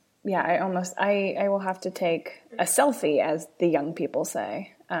yeah, I will have to take a selfie, as the young people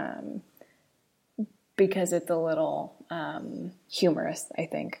say, because it's a little humorous, I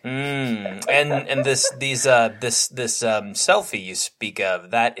think. And this selfie you speak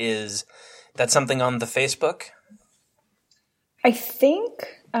of, that's something on the Facebook? I think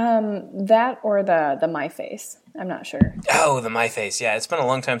that or the My Face. I'm not sure. Oh, the My Face. Yeah, it's been a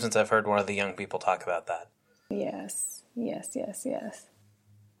long time since I've heard one of the young people talk about that. Yes.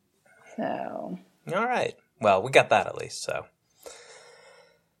 So. All right. Well, we got that at least, so.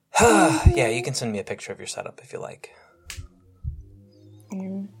 Yeah, you can send me a picture of your setup if you like.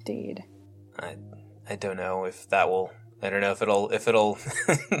 Indeed. I don't know if that will. I don't know if it'll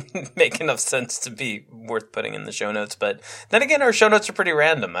make enough sense to be worth putting in the show notes. But then again, our show notes are pretty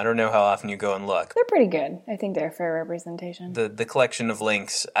random. I don't know how often you go and look. They're pretty good. I think they're a fair representation. The collection of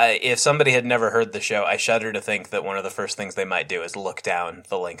links. If somebody had never heard the show, I shudder to think that one of the first things they might do is look down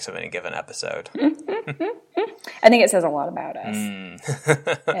the links of any given episode. I think it says a lot about us.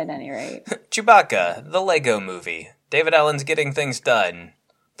 At any rate. Chewbacca, the Lego Movie, David Allen's Getting Things Done,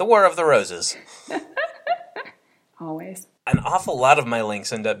 The War of the Roses. Always. An awful lot of my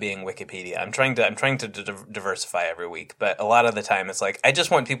links end up being Wikipedia. I'm trying to diversify every week, but a lot of the time it's like I just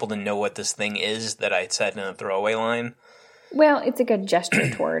want people to know what this thing is that I said in a throwaway line. Well, it's a good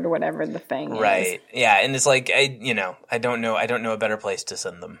gesture toward whatever the thing is. Right. Yeah, and it's like I don't know a better place to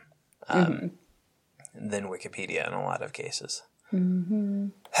send them than Wikipedia in a lot of cases. Mm-hmm.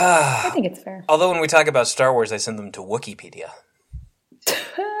 I think it's fair. Although when we talk about Star Wars, I send them to Wikipedia.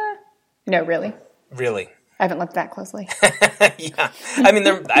 No, really? Really. I haven't looked that closely. Yeah. I mean,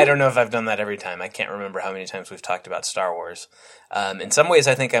 I don't know if I've done that every time. I can't remember how many times we've talked about Star Wars. In some ways,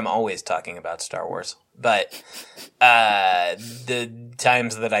 I think I'm always talking about Star Wars. But the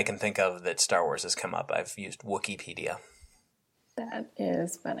times that I can think of that Star Wars has come up, I've used Wikipedia. That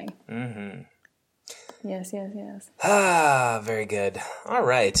is funny. Mm-hmm. Yes. Very good. All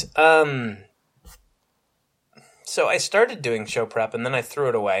right. So I started doing show prep, and then I threw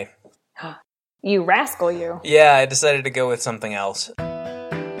it away. You rascal, you. Yeah, I decided to go with something else.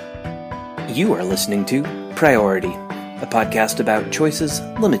 You are listening to Priority, a podcast about choices,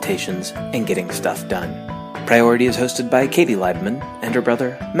 limitations, and getting stuff done. Priority is hosted by Katie Leibman and her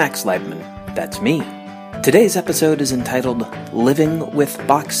brother, Max Leibman. That's me. Today's episode is entitled Living with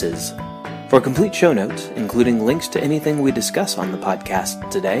Boxes. For complete show notes, including links to anything we discuss on the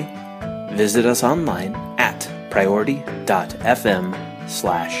podcast today, visit us online at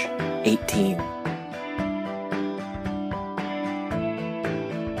priority.fm/18.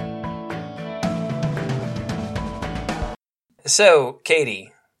 So,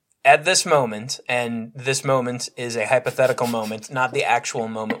 Katie, at this moment, and this moment is a hypothetical moment, not the actual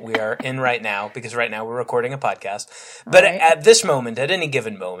moment we are in right now, because right now we're recording a podcast, but right. At this moment, at any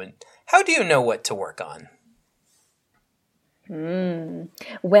given moment, how do you know what to work on?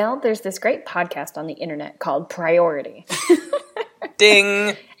 Well, there's this great podcast on the internet called Priority.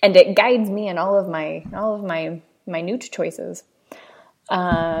 Ding! And it guides me in all of my minute choices.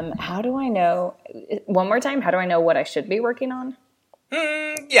 How do I know? One more time. How do I know what I should be working on?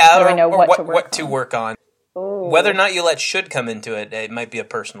 Yeah. How do I know what to work on? Ooh. Whether or not you let should come into it, it might be a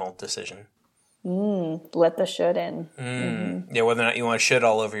personal decision. Let the should in. Mm-hmm. Yeah. Whether or not you want to should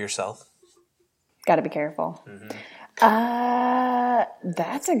all over yourself. Got to be careful. Mm-hmm.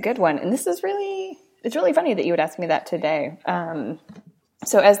 That's a good one. And it's really funny that you would ask me that today.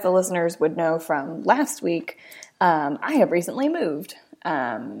 So as the listeners would know from last week, I have recently moved.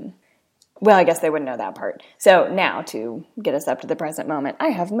 Well, I guess they wouldn't know that part. So now to get us up to the present moment, I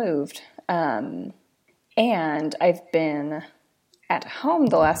have moved. And I've been at home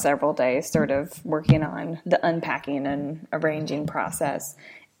the last several days, sort of working on the unpacking and arranging process.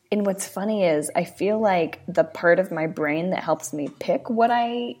 And what's funny is I feel like the part of my brain that helps me pick what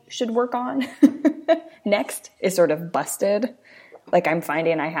I should work on next is sort of busted. Like I'm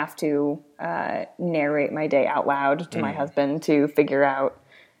finding I have to narrate my day out loud to my husband to figure out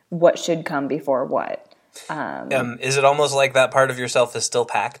what should come before what. Is it almost like that part of yourself is still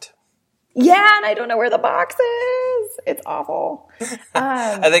packed? Yeah, and I don't know where the box is. It's awful.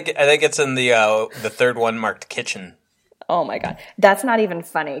 I think it's in the third one marked kitchen. Oh my God. That's not even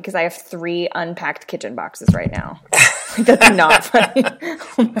funny because I have 3 unpacked kitchen boxes right now. That's not funny.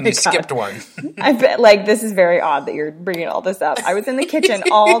 Oh you skipped one. I bet this is very odd that you're bringing all this up. I was in the kitchen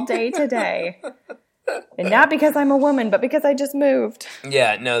all day today. And not because I'm a woman, but because I just moved.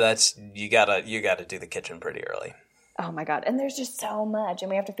 Yeah, no, you gotta do the kitchen pretty early. Oh my God. And there's just so much and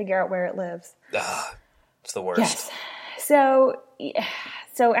we have to figure out where it lives. It's the worst. Yes. So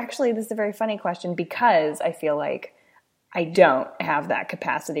actually this is a very funny question because I feel like I don't have that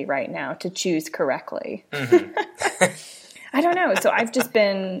capacity right now to choose correctly. I don't know. So I've just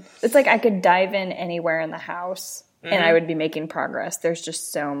been, it's like I could dive in anywhere in the house and I would be making progress. There's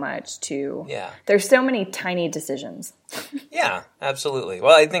just so much there's so many tiny decisions. Yeah, absolutely.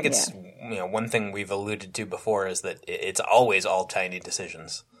 Well, I think it's, one thing we've alluded to before is that it's always all tiny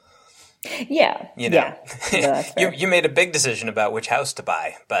decisions. Yeah. Yeah, you made a big decision about which house to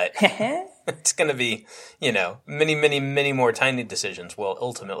buy, but it's going to be, many, many, many more tiny decisions will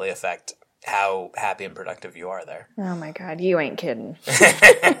ultimately affect how happy and productive you are there. Oh my God, you ain't kidding.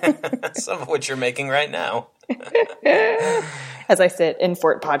 Some of which you're making right now. As I sit in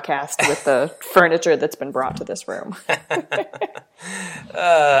Fort Podcast with the furniture that's been brought to this room.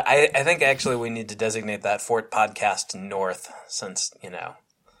 I think actually we need to designate that Fort Podcast North since,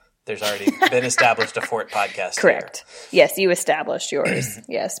 there's already been established a Fort Podcast. Correct. Here. Yes, you established yours.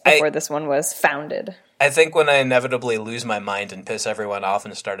 Yes, before this one was founded. I think when I inevitably lose my mind and piss everyone off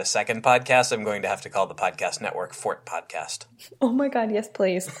and start a second podcast, I'm going to have to call the podcast network Fort Podcast. Oh my God, yes,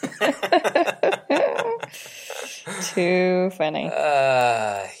 please. Too funny.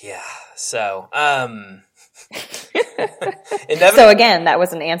 Yeah. So, so again, that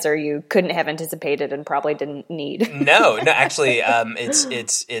was an answer you couldn't have anticipated and probably didn't need. No, actually,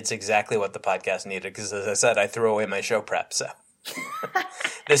 it's exactly what the podcast needed because, as I said, I threw away my show prep, so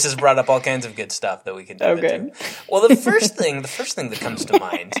this has brought up all kinds of good stuff that we can dive into. Well, the first thing that comes to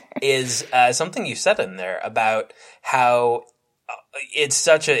mind is something you said in there about how it's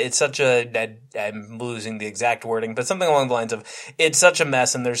such a I'm losing the exact wording, but something along the lines of it's such a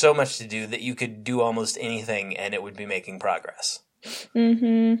mess and there's so much to do that you could do almost anything and it would be making progress.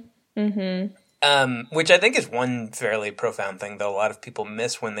 Mm-hmm. Mm-hmm. Which I think is one fairly profound thing that a lot of people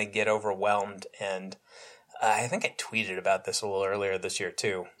miss when they get overwhelmed. And I think I tweeted about this a little earlier this year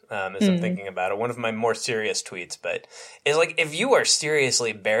too, as I'm thinking about it. One of my more serious tweets, but it's like if you are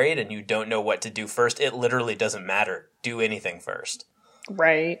seriously buried and you don't know what to do first, it literally doesn't matter. Do anything first.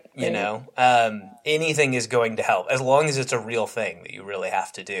 Right. Anything is going to help as long as it's a real thing that you really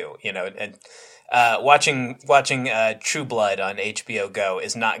have to do, and watching True Blood on HBO Go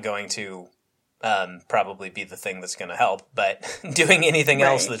is not going to probably be the thing that's going to help, but doing anything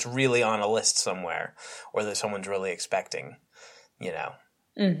else that's really on a list somewhere or that someone's really expecting,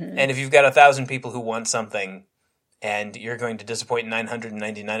 and if you've got 1,000 people who want something and you're going to disappoint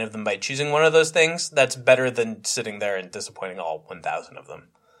 999 of them by choosing one of those things, that's better than sitting there and disappointing all 1,000 of them.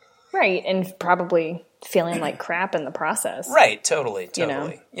 Right, and probably feeling like crap in the process. Right, totally.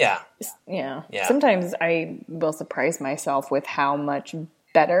 Yeah. Sometimes I will surprise myself with how much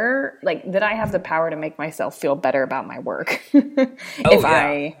better, that I have the power to make myself feel better about my work. If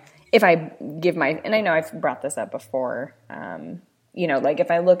I give and I know I've brought this up before,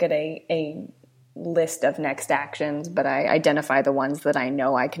 if I look at a list of next actions, but I identify the ones that I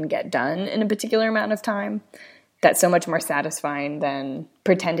know I can get done in a particular amount of time, that's so much more satisfying than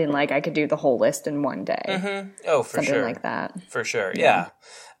pretending like I could do the whole list in one day. Mm-hmm. Oh, for Something sure. like that. For sure, yeah.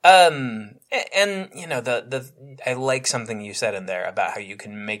 And I like something you said in there about how you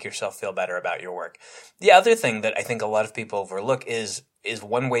can make yourself feel better about your work. The other thing that I think a lot of people overlook is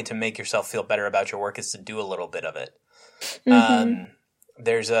one way to make yourself feel better about your work is to do a little bit of it. Mm-hmm.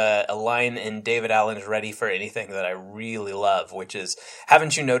 There's a line in David Allen's Ready for Anything that I really love, which is,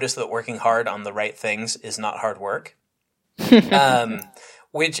 haven't you noticed that working hard on the right things is not hard work?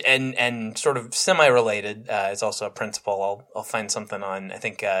 Which, and sort of semi-related, is also a principle. I'll find something on, I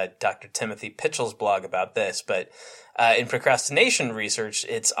think, Dr. Timothy Pitchell's blog about this, but in procrastination research,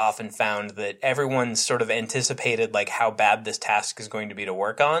 it's often found that everyone's sort of anticipated, how bad this task is going to be to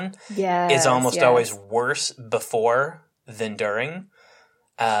work on is almost always worse before than during.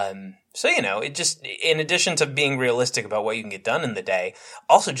 So, it just, in addition to being realistic about what you can get done in the day,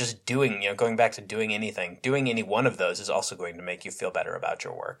 also just doing, going back to doing anything, doing any one of those is also going to make you feel better about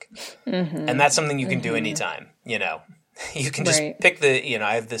your work. Mm-hmm. And that's something you can do anytime, You can just pick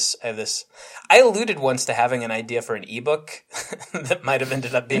I have this, I alluded once to having an idea for an ebook that might have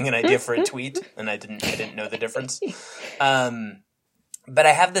ended up being an idea for a tweet, and I didn't know the difference. But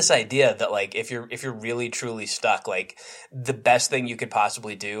I have this idea that if you're really truly stuck, the best thing you could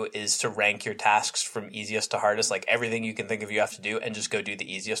possibly do is to rank your tasks from easiest to hardest, everything you can think of you have to do, and just go do the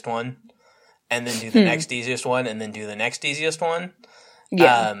easiest one, and then do the next easiest one, and then do the next easiest one.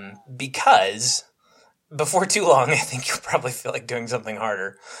 Yeah. Because before too long, I think you'll probably feel like doing something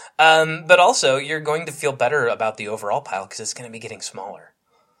harder. But also, you're going to feel better about the overall pile because it's going to be getting smaller.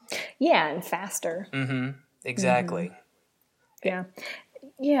 Yeah, and faster. Mm-hmm. Exactly. Mm-hmm. Yeah.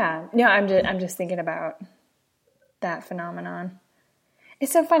 Yeah. No, I'm just thinking about that phenomenon.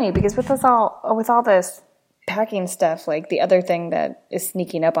 It's so funny because with all this packing stuff, like the other thing that is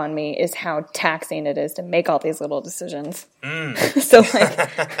sneaking up on me is how taxing it is to make all these little decisions. So like,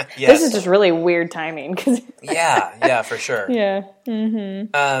 Yes. this is just really weird timing. Yeah, for sure. Yeah.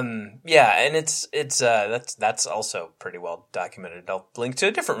 Mm-hmm. Yeah, and it's that's also pretty well documented. I'll link to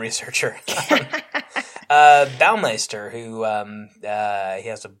a different researcher, Baumeister, who he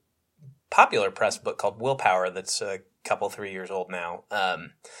has a popular press book called Willpower that's a couple 3 years old now,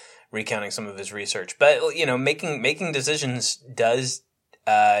 recounting some of his research. But you know, making decisions does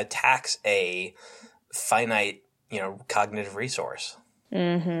tax a finite, you know, cognitive resource.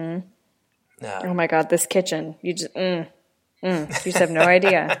 Mm-hmm. Oh my God, this kitchen! You just you just have no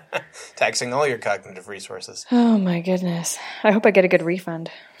idea. Taxing all your cognitive resources. Oh my goodness! I hope I get a good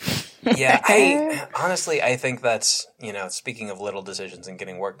refund. Yeah, I think that's, you know, speaking of little decisions and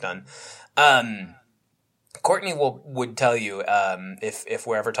getting work done, Courtney would tell you, if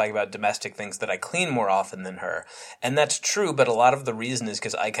we're ever talking about domestic things, that I clean more often than her. And that's true, but a lot of the reason is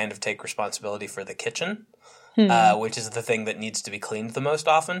because I kind of take responsibility for the kitchen, which is the thing that needs to be cleaned the most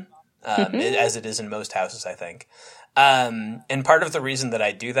often, as it is in most houses, I think. And part of the reason that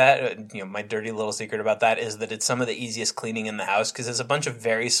I do that, you know, my dirty little secret about that is that it's some of the easiest cleaning in the house because there's a bunch of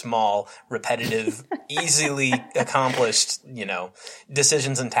very small, repetitive, easily accomplished, you know,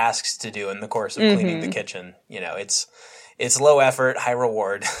 decisions and tasks to do in the course of cleaning the kitchen. You know, it's low effort, high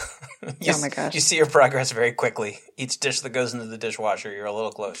reward. Oh my gosh. You see your progress very quickly. Each dish that goes into the dishwasher, you're a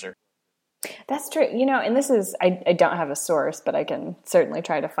little closer. That's true. You know, and this is, I don't have a source, but I can certainly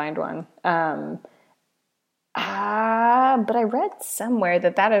try to find one. But I read somewhere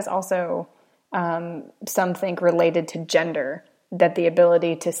that is also something related to gender, that the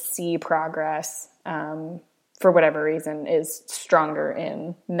ability to see progress for whatever reason is stronger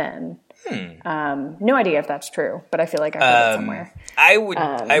in men. No idea if that's true, but I feel like I read it somewhere.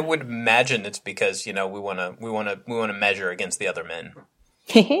 I would imagine it's because, you know, we want to measure against the other men.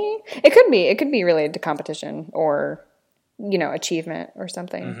 It could be related to competition or, you know, achievement or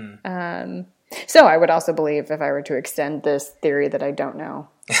something. So I would also believe, if I were to extend this theory that I don't know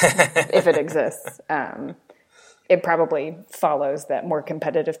if it exists, it probably follows that more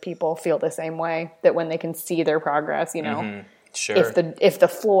competitive people feel the same way, that when they can see their progress, you know, Sure. if the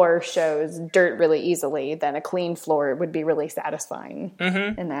floor shows dirt really easily, then a clean floor would be really satisfying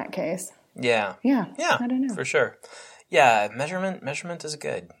in that case. Yeah. I don't know. For sure. Yeah, measurement is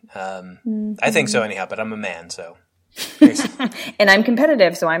good. I think so anyhow, but I'm a man, so. And I'm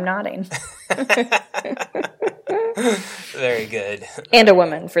competitive, so I'm nodding. Very good. And a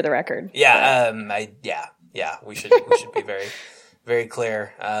woman, for the record. Yeah, we should be very, very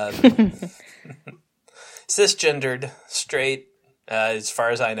clear. Cisgendered, straight, as far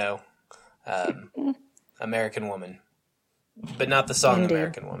as I know, American woman, but not the song Indeed.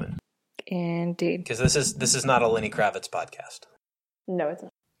 American Woman. Indeed. Because this is not a Lenny Kravitz podcast. No, it's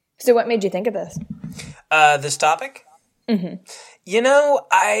not. So what made you think of this? This topic? You know,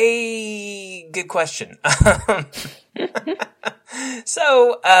 good question.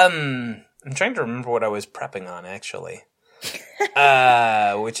 So, I'm trying to remember what I was prepping on, actually,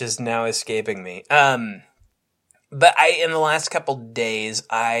 which is now escaping me. But in the last couple days,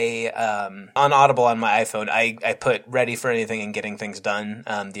 on Audible on my iPhone, I put Ready for Anything and Getting Things Done,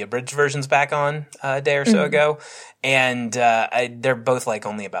 the abridged version's back on a day or so ago. And they're both like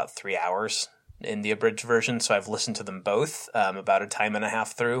only about 3 hours in the abridged version. So I've listened to them both about a time and a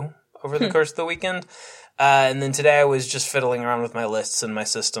half through over the course of the weekend. And then today I was just fiddling around with my lists and my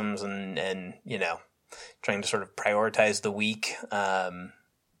systems and you know, trying to sort of prioritize the week.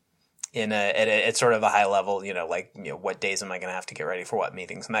 At sort of a high level, you know, like, you know, what days am I going to have to get ready for what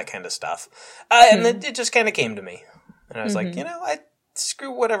meetings and that kind of stuff. And then it just kind of came to me, and I was like, you know,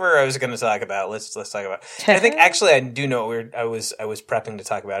 screw whatever I was going to talk about. Let's talk about. I think actually I do know what I was prepping to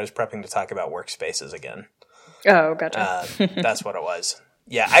talk about. I was prepping to talk about workspaces again. Oh, gotcha. That's what it was.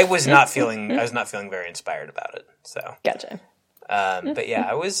 Yeah, I was not feeling very inspired about it. So Gotcha. But yeah,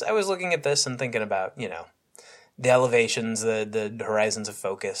 I was looking at this and thinking about, you know, the elevations, the horizons of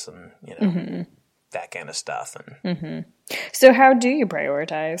focus, and, you know, that kind of stuff. And So how do you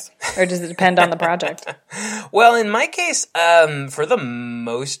prioritize? Or does it depend on the project? Well, in my case, for the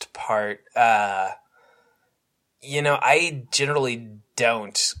most part, you know, I generally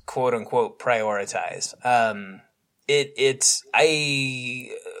don't, quote unquote, prioritize. When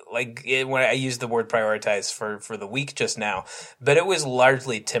I used the word prioritize for the week just now, but it was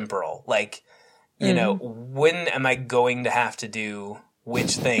largely temporal. Like, you know, when am I going to have to do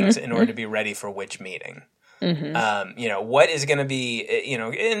which things in order to be ready for which meeting? What is going to be,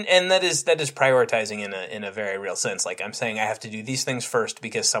 and that is prioritizing in a very real sense. Like I'm saying I have to do these things first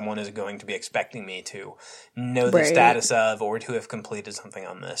because someone is going to be expecting me to know the status of or to have completed something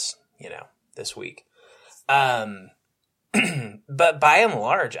on this, this week. But by and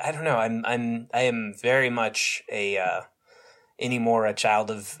large, I don't know. I am very much anymore a child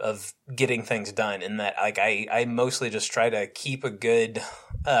of getting things done, in that like I mostly just try to keep a good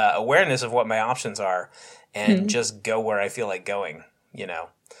awareness of what my options are and just go where I feel like going,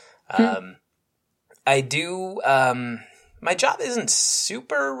 I do my job isn't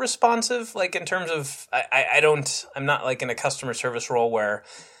super responsive, like in terms of I'm not like in a customer service role where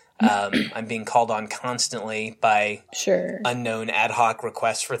I'm being called on constantly by unknown ad hoc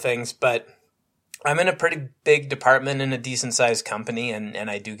requests for things, but I'm in a pretty big department in a decent sized company, and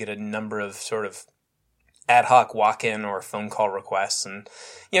I do get a number of sort of ad hoc walk-in or phone call requests, and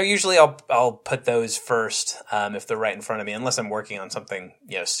usually I'll put those first if they're right in front of me, unless I'm working on something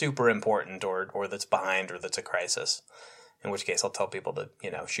super important or that's behind or that's a crisis, in which case I'll tell people to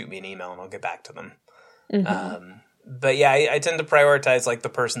shoot me an email and I'll get back to them. But yeah, I tend to prioritize like the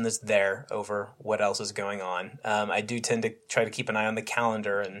person that's there over what else is going on. I do tend to try to keep an eye on the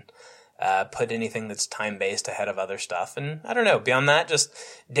calendar and put anything that's time-based ahead of other stuff. And I don't know, beyond that, just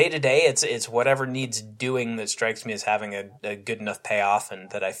day to day, it's whatever needs doing that strikes me as having a good enough payoff and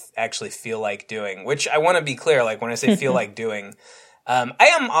that I actually feel like doing, which I want to be clear, like when I say feel like doing, I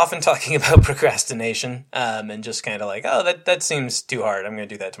am often talking about procrastination, and just kind of like, oh, that seems too hard. I'm going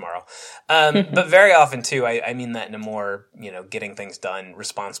to do that tomorrow. But very often too, I mean that in a more, getting things done,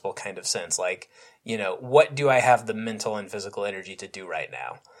 responsible kind of sense. Like, what do I have the mental and physical energy to do right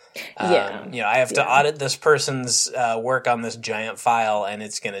now? I have to audit this person's work on this giant file, and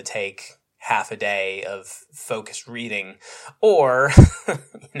it's going to take half a day of focused reading, or,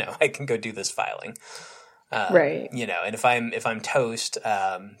 I can go do this filing. And if I'm toast,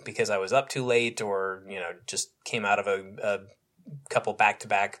 because I was up too late or, just came out of a couple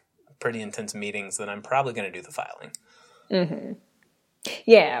back-to-back pretty intense meetings, then I'm probably going to do the filing. Mm-hmm.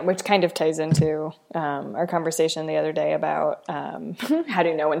 Yeah, which kind of ties into our conversation the other day about how do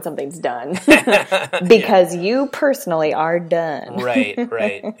you know when something's done? Because you personally are done. Right,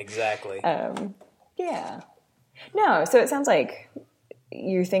 exactly. Yeah. No, so it sounds like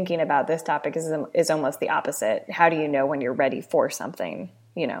you're thinking about this topic is almost the opposite. How do you know when you're ready for something?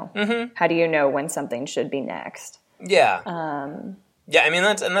 How do you know when something should be next? Yeah. Yeah, I mean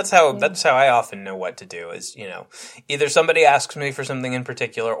that's how I often know what to do is, either somebody asks me for something in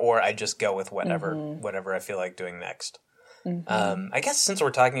particular or I just go with whatever I feel like doing next. I guess since we're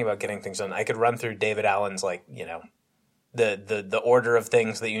talking about getting things done, I could run through David Allen's the order of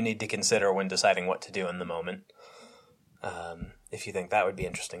things that you need to consider when deciding what to do in the moment. If you think that would be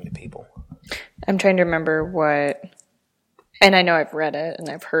interesting to people. I'm trying to remember what, and I know I've read it and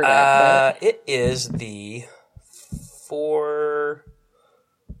I've heard it. But... It is the 4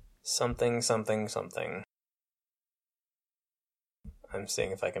 something. I'm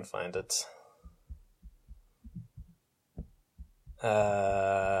seeing if I can find it.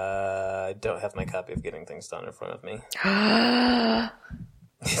 I don't have my copy of Getting Things Done in front of me.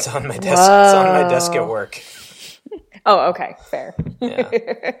 It's on my desk. Whoa. It's on my desk at work. Oh, okay, fair. Yeah.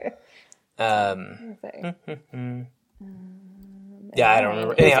 Yeah, I don't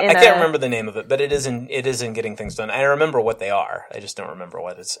remember. Anyhow, I can't remember the name of it, but it is in Getting Things Done. I remember what they are. I just don't remember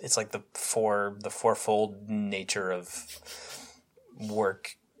what it's like the fourfold nature of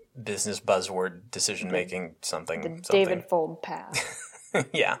work, business, buzzword, decision making, something. David Fold path.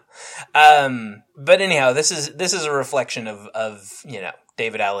 Yeah. But anyhow, this is a reflection of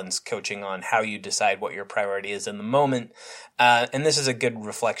David Allen's coaching on how you decide what your priority is in the moment. And this is a good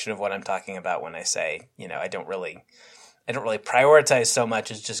reflection of what I'm talking about when I say, I don't really prioritize so much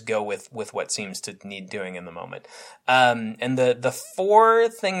as just go with what seems to need doing in the moment. And the 4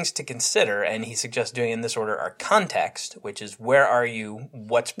 things to consider, and he suggests doing in this order, are context, which is where are you,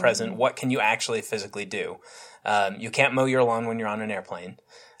 what's present, what can you actually physically do. You can't mow your lawn when you're on an airplane.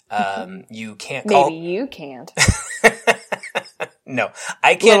 You can't call... Maybe you can't. No,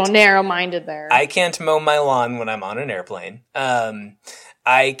 I can't. A little narrow-minded there. I can't mow my lawn when I'm on an airplane.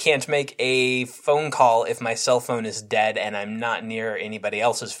 I can't make a phone call if my cell phone is dead and I'm not near anybody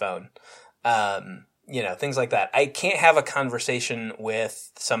else's phone. Things like that. I can't have a conversation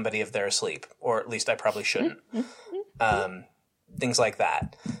with somebody if they're asleep, or at least I probably shouldn't. Things like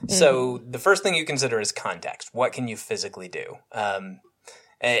that. So the first thing you consider is context. What can you physically do?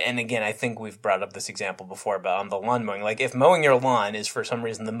 And again, I think we've brought up this example before, but on the lawn mowing, like if mowing your lawn is for some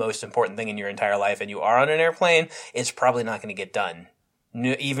reason the most important thing in your entire life and you are on an airplane, it's probably not going to get done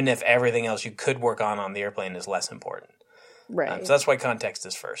even if everything else you could work on the airplane is less important. Right. So that's why context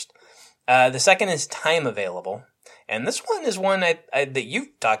is first. The second is time available. And this one is one that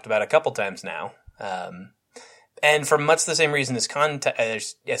you've talked about a couple times now. And for much the same reason as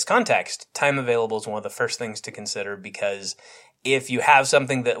context, time available is one of the first things to consider, because if you have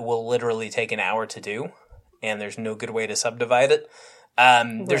something that will literally take an hour to do and there's no good way to subdivide it,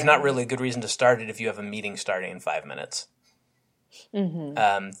 there's not really a good reason to start it if you have a meeting starting in 5 minutes.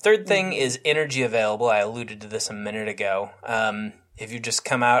 Third thing is energy available. I alluded to this a minute ago. If you just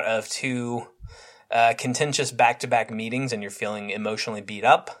come out of two contentious back-to-back meetings and you're feeling emotionally beat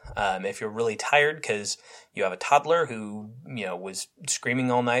up, if you're really tired because you have a toddler who, was screaming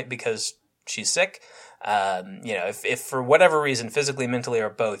all night because she's sick, if for whatever reason, physically, mentally, or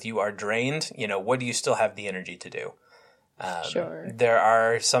both, you are drained, what do you still have the energy to do? Sure. There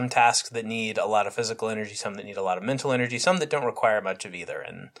are some tasks that need a lot of physical energy, some that need a lot of mental energy, some that don't require much of either.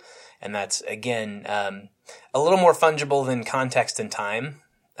 And that's, again, a little more fungible than context and time.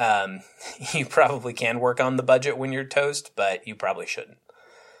 You probably can work on the budget when you're toast, but you probably shouldn't.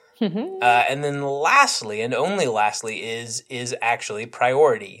 And then lastly, and only lastly, is actually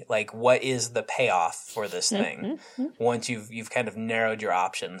priority. Like, what is the payoff for this thing? Once you've kind of narrowed your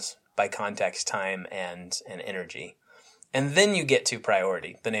options by context, time, and energy. And then you get to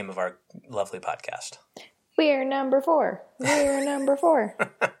priority, the name of our lovely podcast. We're number 4. We're number 4.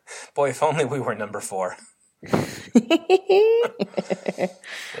 Boy, if only we were number 4.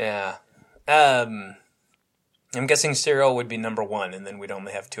 Yeah. I'm guessing Serial would be number 1, and then we'd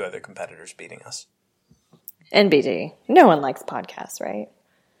only have 2 other competitors beating us. NBD. No one likes podcasts, right?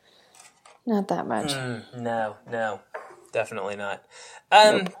 Not that much. No. Definitely not.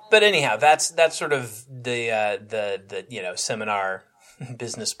 But anyhow, that's sort of the seminar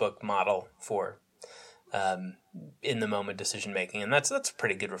business book model for in the moment decision making, and that's a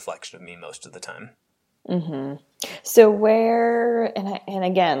pretty good reflection of me most of the time. So where, and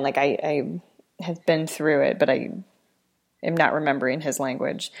again, like I have been through it, but I am not remembering his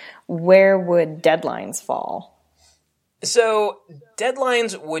language. Where would deadlines fall? So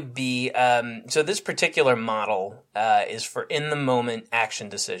deadlines would be, so this particular model is for in-the-moment action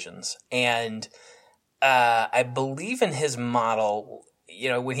decisions. And I believe in his model,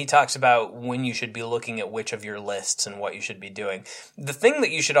 when he talks about when you should be looking at which of your lists and what you should be doing, the thing that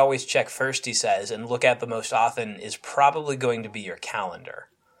you should always check first, he says, and look at the most often is probably going to be your calendar.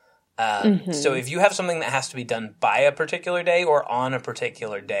 So if you have something that has to be done by a particular day or on a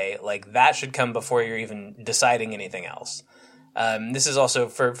particular day, like that should come before you're even deciding anything else. This is also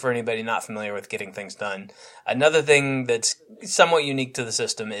for anybody not familiar with getting things done. Another thing that's somewhat unique to the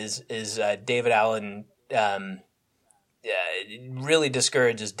system is David Allen really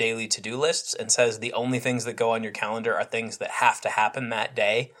discourages daily to-do lists and says the only things that go on your calendar are things that have to happen that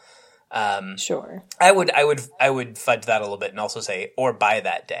day. Sure. I would fudge that a little bit and also say, or by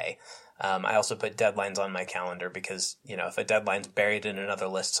that day. I also put deadlines on my calendar because, if a deadline's buried in another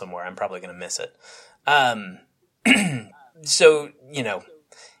list somewhere, I'm probably going to miss it. So,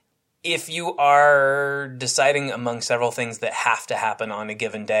 if you are deciding among several things that have to happen on a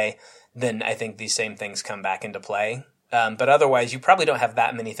given day, then I think these same things come back into play. But otherwise, you probably don't have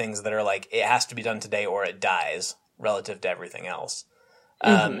that many things that are like, it has to be done today or it dies relative to everything else.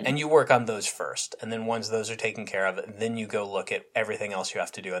 And you work on those first. And then once those are taken care of, then you go look at everything else you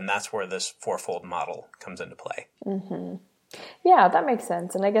have to do. And that's where this fourfold model comes into play. Yeah, that makes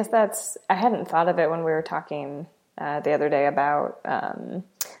sense. And I guess I hadn't thought of it when we were talking the other day about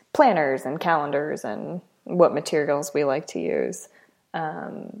planners and calendars and what materials we like to use.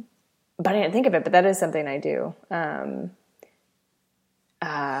 But I didn't think of it, but that is something I do.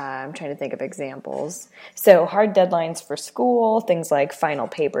 I'm trying to think of examples. So hard deadlines for school, things like final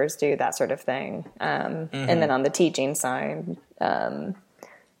papers due, that sort of thing. And then on the teaching side, the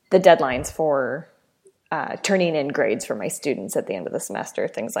deadlines for turning in grades for my students at the end of the semester,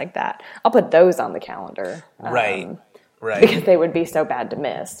 things like that. I'll put those on the calendar. Right. Because they would be so bad to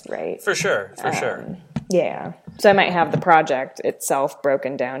miss, right? For sure. Yeah. So I might have the project itself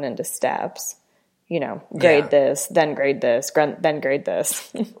broken down into steps. Grade this, then grade this, then grade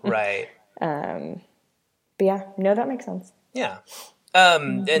this. Right. But yeah, no, that makes sense. Yeah.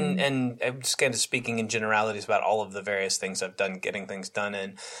 And I'm just kind of speaking in generalities about all of the various things I've done getting things done.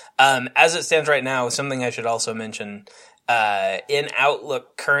 And as it stands right now, something I should also mention, in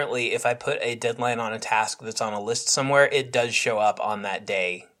Outlook currently, if I put a deadline on a task that's on a list somewhere, it does show up on that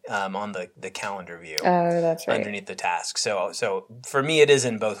day. On the calendar view. Oh, that's right. Underneath the task. So for me, it is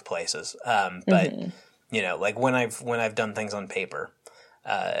in both places. But like when I've done things on paper,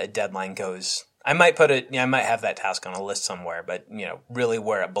 a deadline goes I might put it. I might have that task on a list somewhere, but really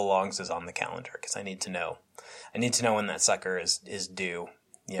where it belongs is on the calendar because I need to know. I need to know when that sucker is due.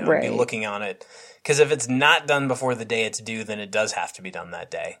 Be looking on it because if it's not done before the day it's due, then it does have to be done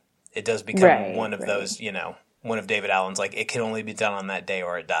that day. It does become one of those. One of David Allen's like it can only be done on that day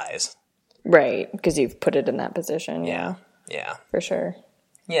or it dies. Right, because you've put it in that position. Yeah, for sure.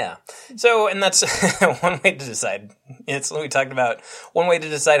 Yeah. So, and that's one way to decide. We talked about one way to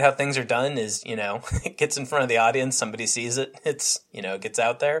decide how things are done is, it gets in front of the audience, somebody sees it, it gets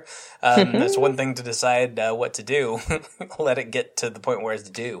out there. That's one thing to decide what to do. Let it get to the point where it's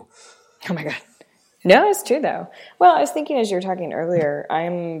due. Oh my God. No, it's true though. Well, I was thinking as you were talking earlier,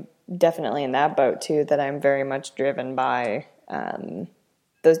 I'm definitely in that boat too, that I'm very much driven by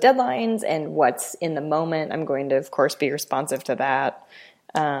those deadlines and what's in the moment. I'm going to, of course, be responsive to that.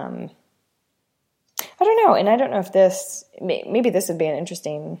 I don't know. And I don't know if maybe this would be an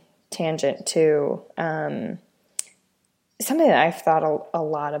interesting tangent too. Something that I've thought a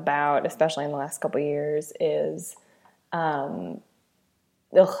lot about, especially in the last couple of years is, and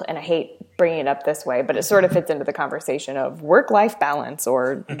I hate bringing it up this way, but it sort of fits into the conversation of work-life balance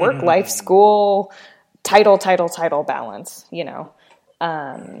or work-life school title balance,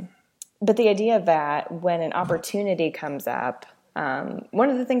 but the idea that when an opportunity comes up, one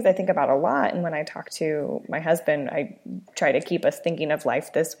of the things I think about a lot, and when I talk to my husband, I try to keep us thinking of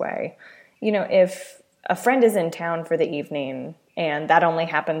life this way. If a friend is in town for the evening and that only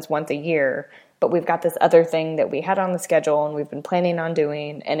happens once a year, but we've got this other thing that we had on the schedule and we've been planning on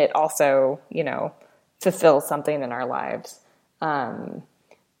doing, and it also, fulfills something in our lives.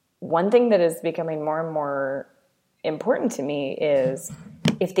 One thing that is becoming more and more important to me is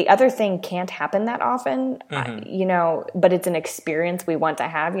if the other thing can't happen that often, but it's an experience we want to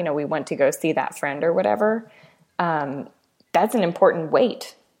have, we want to go see that friend or whatever, that's an important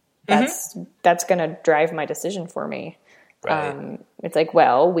weight. That's going to drive my decision for me. Right. It's like,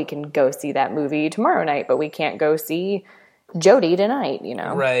 well, we can go see that movie tomorrow night, but we can't go see Jody tonight,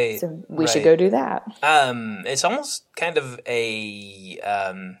 Right. So we should go do that. It's almost kind of a...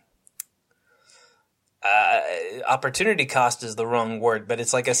 opportunity cost is the wrong word, but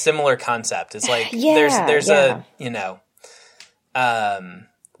it's like a similar concept. It's like there's a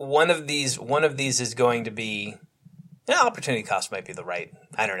one of these is going to be opportunity cost might be the right.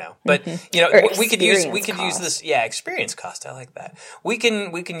 I don't know, but we could use this. Yeah, experience cost. I like that. We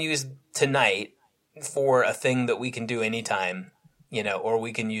can use tonight for a thing that we can do anytime, or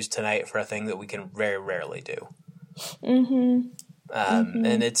we can use tonight for a thing that we can very rarely do. Mm-hmm.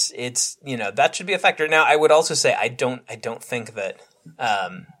 And it's that should be a factor. Now, I would also say I don't think that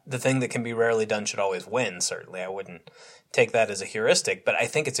the thing that can be rarely done should always win. Certainly, I wouldn't take that as a heuristic, but I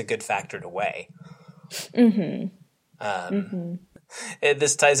think it's a good factor to weigh.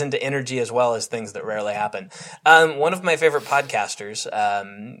 This ties into energy as well as things that rarely happen. One of my favorite podcasters,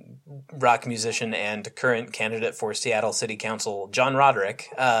 rock musician and current candidate for Seattle City Council, John Roderick,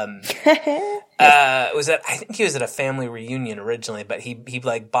 I think he was at a family reunion originally, but he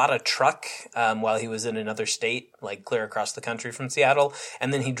bought a truck while he was in another state, like clear across the country from Seattle,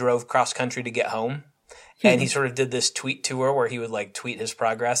 and then he drove cross country to get home. And he sort of did this tweet tour where he would tweet his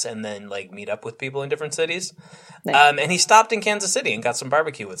progress and then meet up with people in different cities. Nice. And he stopped in Kansas City and got some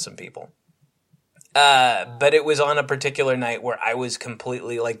barbecue with some people. But it was on a particular night where I was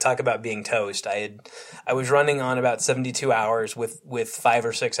completely talk about being toast. I was running on about 72 hours with 5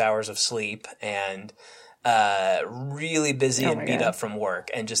 or 6 hours of sleep and really busy and beat up from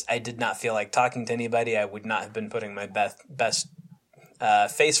work. And I did not feel like talking to anybody. I would not have been putting my best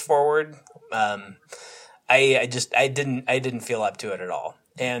face forward. I didn't feel up to it at all.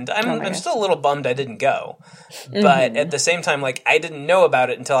 And I'm still a little bummed I didn't go. But at the same time, I didn't know about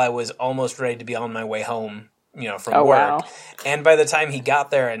it until I was almost ready to be on my way home, from work. Wow. And by the time he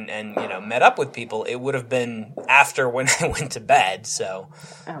got there and met up with people, it would have been after when I went to bed. So,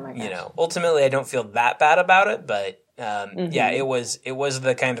 ultimately I don't feel that bad about it, but it was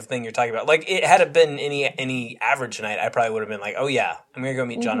the kind of thing you're talking about. Had it been any average night, I probably would have been like, oh yeah, I'm going to go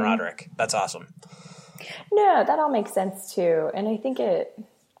meet John Roderick. That's awesome. No, that all makes sense too. And I think it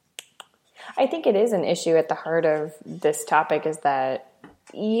is an issue at the heart of this topic is that,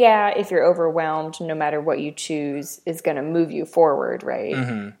 if you're overwhelmed, no matter what you choose is going to move you forward. Right.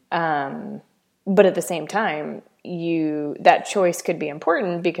 Mm-hmm. But at the same time, that choice could be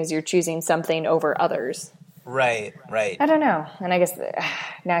important because you're choosing something over others. Right. I don't know. And I guess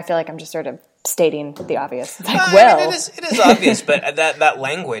now I feel like I'm just sort of stating the obvious. It's it is obvious, but that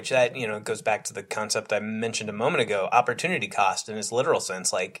language that goes back to the concept I mentioned a moment ago, opportunity cost in its literal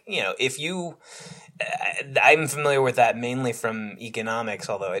sense. If you I'm familiar with that mainly from economics,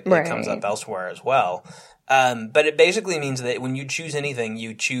 although it comes up elsewhere as well. But it basically means that when you choose anything,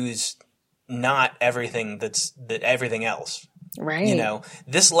 you choose not everything that everything else. Right. You know,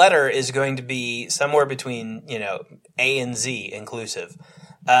 this letter is going to be somewhere between, you know, A and Z inclusive.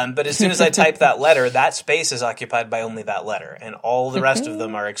 But as soon as I type that letter, that space is occupied by only that letter, and all the rest of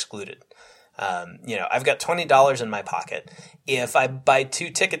them are excluded. You know, I've got $20 in my pocket. If I buy 2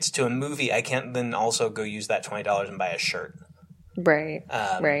 tickets to a movie, I can't then also go use that $20 and buy a shirt. Right.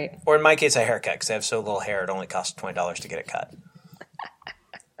 Right. Or in my case, a haircut, because I have so little hair, it only costs $20 to get it cut.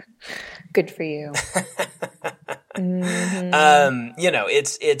 Good for you. You know,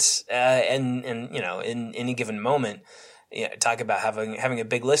 it's and you know, in any given moment, you know, talk about having a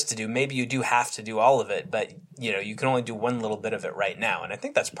big list to do. Maybe you do have to do all of it, but you know, you can only do one little bit of it right now. And I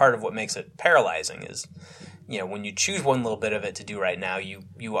think that's part of what makes it paralyzing is, you know, when you choose one little bit of it to do right now, you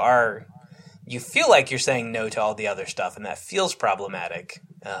feel like you're saying no to all the other stuff, and that feels problematic.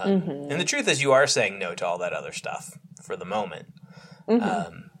 And the truth is you are saying no to all that other stuff for the moment.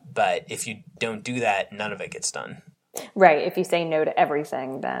 But if you don't do that, none of it gets done. Right. If you say no to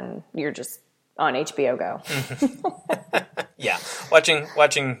everything, then you're just on HBO Go. Yeah. Watching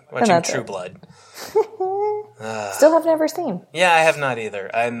True Blood. Still have never seen. Yeah, I have not either.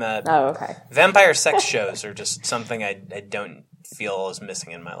 Oh, okay. Vampire sex shows are just something I don't feel is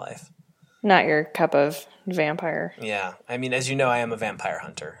missing in my life. Not your cup of vampire. Yeah. I mean, as you know, I am a vampire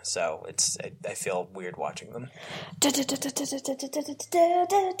hunter, so I feel weird watching them. Yeah,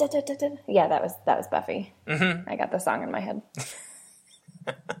 that was Buffy. I got the song in my head.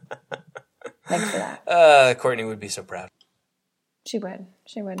 Thanks for that. Courtney would be so proud. She would.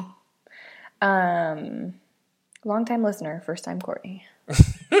 Long time listener, first time Courtney.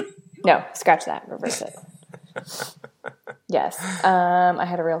 No, scratch that. Reverse it. Yes. I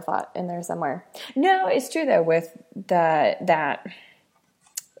had a real thought in there somewhere. No, it's true though with that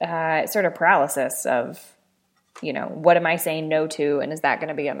sort of paralysis of, you know, what am I saying no to, and is that going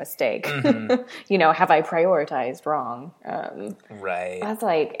to be a mistake? You know, have I prioritized wrong? Right. That's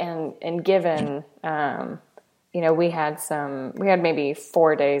like, and given, you know, we had maybe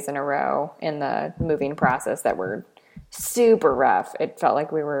 4 days in a row in the moving process that were super rough. It felt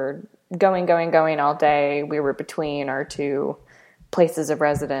like we were going all day. We were between our 2 places of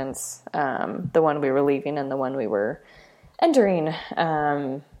residence, the one we were leaving and the one we were entering.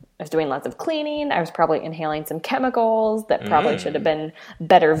 I was doing lots of cleaning. I was probably inhaling some chemicals that probably should have been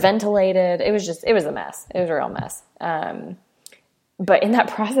better ventilated. It was a mess. It was a real mess. But in that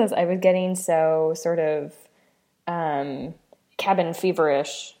process, I was getting so sort of cabin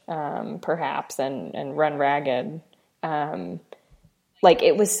feverish, perhaps, and run ragged. Like,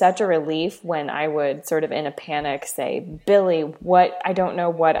 it was such a relief when I would sort of in a panic say, Billy, I don't know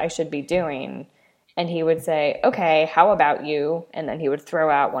what I should be doing. And he would say, okay, how about you? And then he would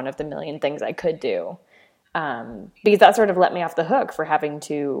throw out one of the million things I could do. Because that sort of let me off the hook for having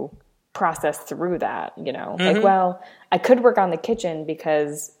to process through that, you know. Like, well, I could work on the kitchen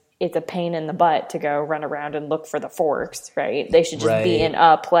because it's a pain in the butt to go run around and look for the forks, right? They should just be in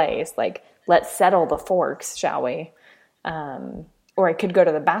a place. Like, let's settle the forks, shall we? Or I could go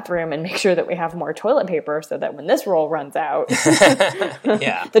to the bathroom and make sure that we have more toilet paper so that when this roll runs out,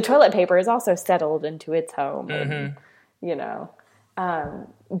 the toilet paper is also settled into its home. And, you know,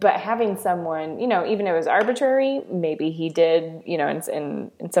 but having someone, you know, even if it was arbitrary, maybe he did, you know,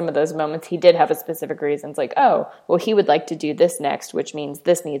 in some of those moments, he did have a specific reason. It's like, oh, well, he would like to do this next, which means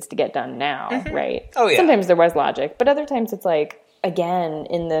this needs to get done now, right? Oh, yeah. Sometimes there was logic, but other times it's like, again,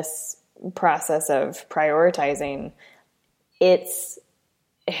 in this process of prioritizing, it's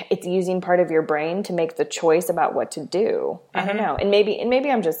using part of your brain to make the choice about what to do. I don't know. And maybe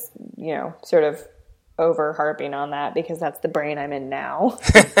I'm just, you know, sort of over harping on that because that's the brain I'm in now.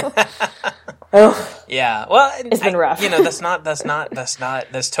 Yeah. Well, it's been rough. You know, that's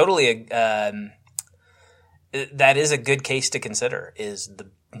totally that is a good case to consider, is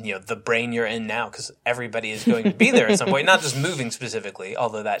the brain you're in now, because everybody is going to be there at some point, not just moving specifically,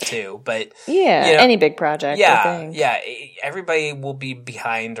 although that too, but you know, any big project. Yeah. Everybody will be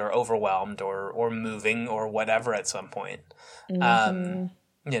behind or overwhelmed or moving or whatever at some point.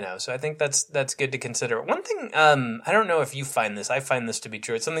 You know, so I think that's good to consider. One thing, I don't know if you find this, I find this to be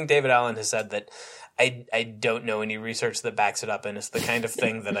true. It's something David Allen has said that I don't know any research that backs it up, and it's the kind of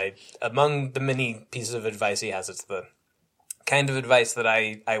thing that among the many pieces of advice he has, it's the kind of advice that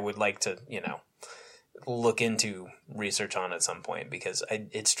I would like to, you know, look into research on at some point, because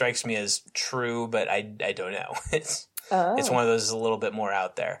it strikes me as true, but I don't know. It's one of those a little bit more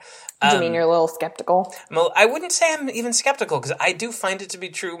out there. Do you mean you're a little skeptical? Well, I wouldn't say I'm even skeptical, because I do find it to be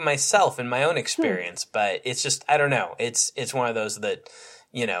true myself in my own experience, but it's just, I don't know. It's one of those that,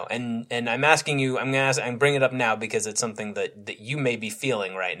 and I'm asking you, I'm bringing it up now because it's something that you may be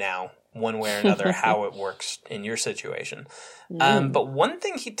feeling right now, one way or another, how it works in your situation. But one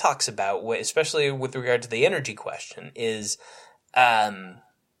thing he talks about, especially with regard to the energy question, is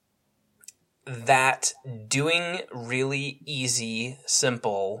that doing really easy,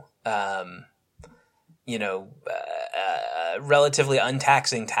 simple, relatively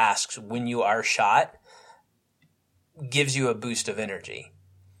untaxing tasks when you are shot gives you a boost of energy.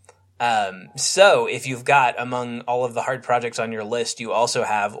 So if you've got, among all of the hard projects on your list, you also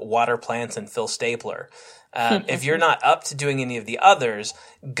have water plants and fill stapler. If you're not up to doing any of the others,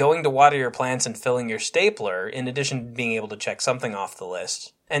 going to water your plants and filling your stapler, in addition to being able to check something off the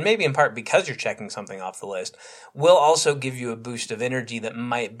list, and maybe in part because you're checking something off the list, will also give you a boost of energy that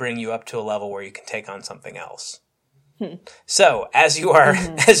might bring you up to a level where you can take on something else. So, as you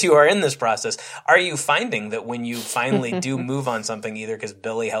are in this process, are you finding that when you finally do move on something, either because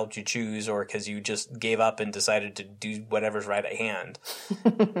Billy helped you choose or because you just gave up and decided to do whatever's right at hand,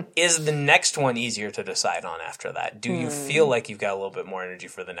 is the next one easier to decide on after that? Do you feel like you've got a little bit more energy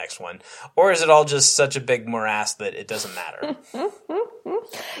for the next one? Or is it all just such a big morass that it doesn't matter?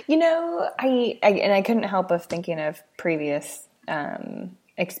 I couldn't help but thinking of previous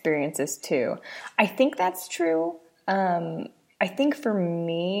experiences too. I think that's true. I think for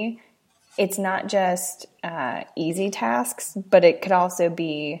me, it's not just easy tasks, but it could also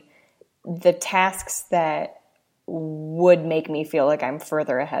be the tasks that would make me feel like I'm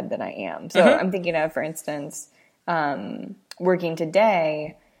further ahead than I am. So I'm thinking of, for instance, working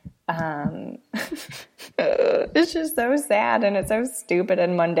today. It's just so sad and it's so stupid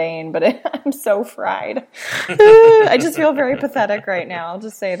and mundane, but I'm so fried. I just feel very pathetic right now. I'll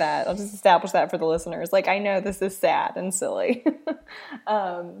just say that. I'll just establish that for the listeners. Like, I know this is sad and silly.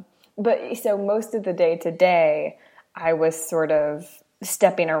 But so most of the day today, I was sort of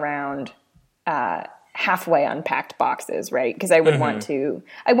stepping around, halfway unpacked boxes, right? Because I would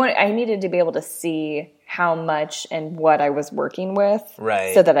I needed to be able to see how much and what I was working with,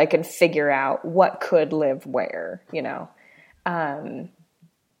 right, so that I could figure out what could live where, but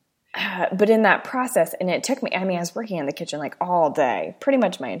in that process, and it took me, I was working in the kitchen like all day, pretty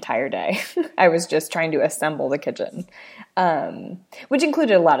much my entire day. I was just trying to assemble the kitchen, which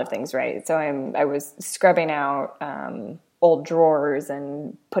included a lot of things, right? So I was scrubbing out, old drawers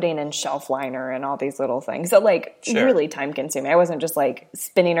and putting in shelf liner and all these little things. So really time consuming. I wasn't just like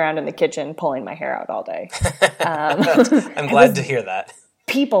spinning around in the kitchen, pulling my hair out all day. I'm glad to hear that.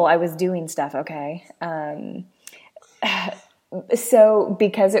 I was doing stuff. Okay. So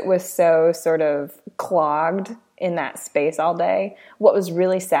because it was so sort of clogged in that space all day, what was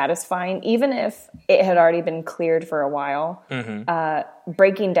really satisfying, even if it had already been cleared for a while,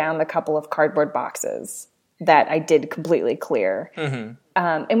 breaking down the couple of cardboard boxes that I did completely clear. And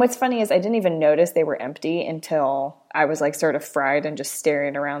what's funny is I didn't even notice they were empty until I was like sort of fried and just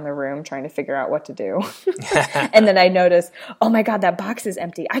staring around the room trying to figure out what to do. And then I noticed, oh my God, that box is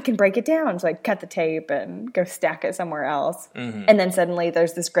empty. I can break it down. So I cut the tape and go stack it somewhere else. And then suddenly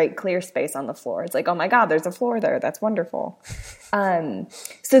there's this great clear space on the floor. It's like, oh my God, there's a floor there. That's wonderful. So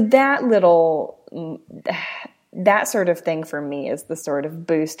that sort of thing for me is the sort of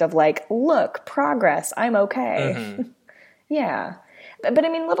boost of like, look, progress, I'm okay. Yeah. But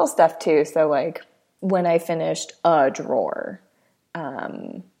little stuff too. So like when I finished a drawer,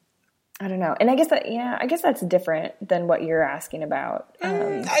 I don't know. And I guess that's different than what you're asking about.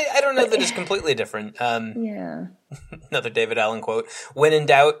 I don't know that it's completely different. Yeah. Another David Allen quote, when in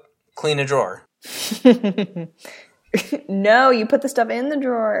doubt, clean a drawer. No, you put the stuff in the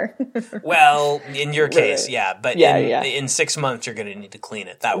drawer. Well, in your case, yeah. But in 6 months, you're going to need to clean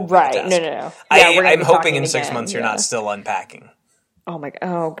it. That will be right. the task. No. I'm hoping in 6 months you're not still unpacking. Oh my God.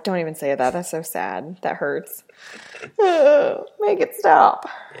 Oh, don't even say that. That's so sad. That hurts. Make it stop.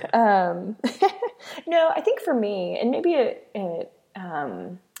 Yeah. No, I think for me, and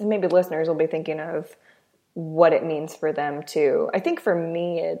maybe listeners will be thinking of what it means for them too. I think for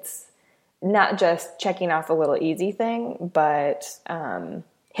me, it's not just checking off a little easy thing, but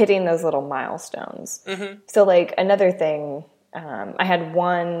hitting those little milestones. So like another thing, I had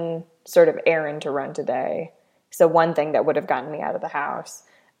one sort of errand to run today. So one thing that would have gotten me out of the house.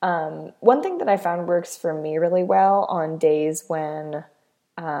 One thing that I found works for me really well on days when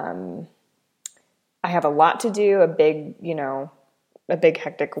I have a lot to do, a big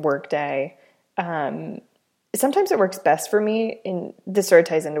hectic work day. Sometimes it works best for me, and this sort of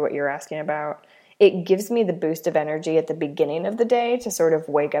ties into what you're asking about, it gives me the boost of energy at the beginning of the day to sort of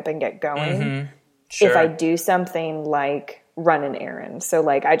wake up and get going. Sure. If I do something like run an errand. So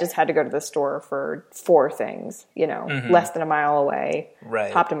like I just had to go to the store for 4 things, you know, less than a mile away,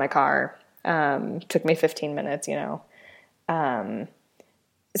 Right. hopped in my car, took me 15 minutes, you know.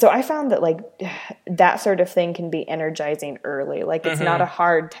 So I found that like that sort of thing can be energizing early. Like it's not a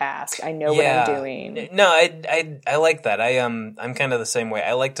hard task. I know what I'm doing. No, I like that. I'm kind of the same way.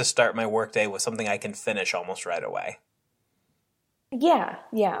 I like to start my workday with something I can finish almost right away. Yeah,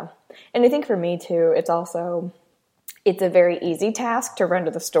 yeah. And I think for me too, it's a very easy task to run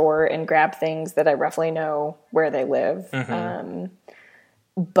to the store and grab things that I roughly know where they live.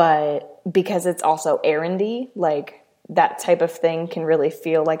 But because it's also errandy, like that type of thing can really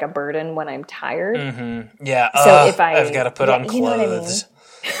feel like a burden when I'm tired. Yeah. So if I've got to put on clothes. You know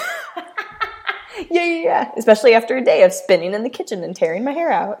what I mean? Yeah. Especially after a day of spinning in the kitchen and tearing my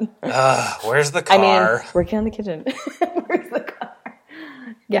hair out. Where's the car? I mean, working on the kitchen. Where's the car?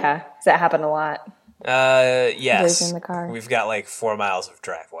 Yeah. Does that happen a lot? Yes. Where's in the car? We've got like 4 miles of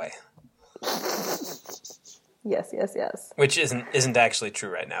driveway. Yes. Which isn't actually true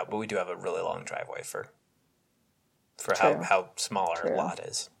right now, but we do have a really long driveway for how small our lot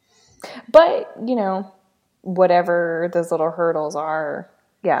is. But, you know, whatever those little hurdles are,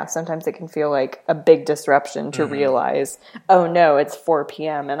 yeah, sometimes it can feel like a big disruption to realize, oh no, it's 4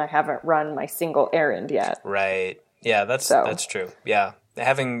 p.m. and I haven't run my single errand yet. Right. Yeah, that's true. Yeah. So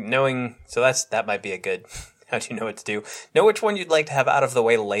that might be a good, how do you know what to do? Know which one you'd like to have out of the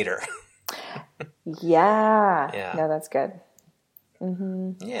way later. Yeah. No, that's good.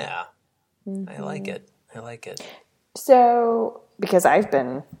 Yeah. I like it. So, because I've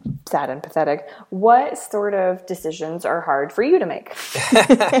been sad and pathetic, what sort of decisions are hard for you to make?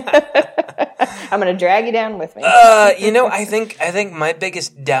 I'm going to drag you down with me. You know, I think my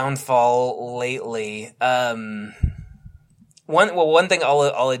biggest downfall lately, one thing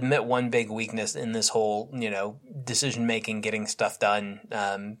I'll admit, one big weakness in this whole, you know, decision making, getting stuff done.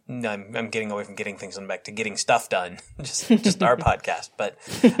 I'm getting away from getting things done back to getting stuff done. just our podcast, but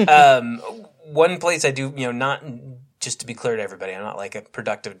one place I do, you know, not just to be clear to everybody, I'm not like a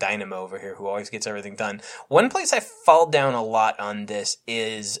productive dynamo over here who always gets everything done. One place I fall down a lot on this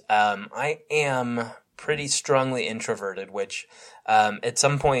is I am pretty strongly introverted, which at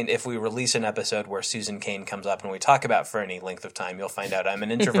some point, if we release an episode where Susan Cain comes up and we talk about for any length of time, you'll find out I'm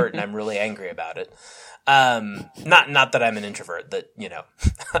an introvert and I'm really angry about it. Not that I'm an introvert, that, you know,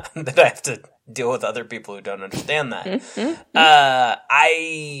 that I have to deal with other people who don't understand that.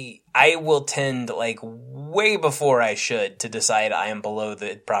 I will tend, like, way before I should, to decide I am below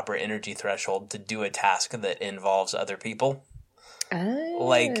the proper energy threshold to do a task that involves other people.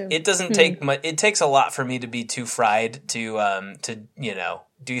 Like, it doesn't take much. It takes a lot for me to be too fried to you know,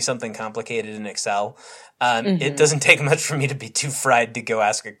 do something complicated in Excel. It doesn't take much for me to be too fried to go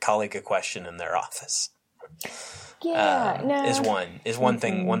ask a colleague a question in their office. Yeah, no. Is one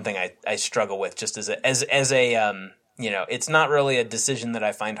thing I struggle with, just as a you know, it's not really a decision that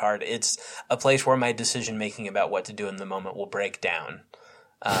I find hard. It's a place where my decision making about what to do in the moment will break down.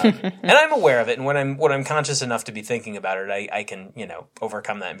 And I'm aware of it, and when I'm conscious enough to be thinking about it, I can, you know,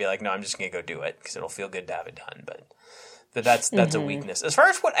 overcome that and be like, no, I'm just gonna go do it because it'll feel good to have it done. But that's a weakness. As far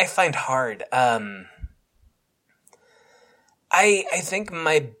as what I find hard, I think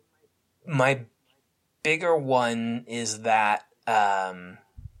my bigger one is that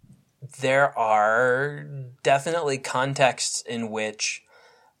there are definitely contexts in which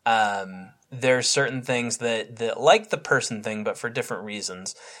there's certain things that like the person thing, but for different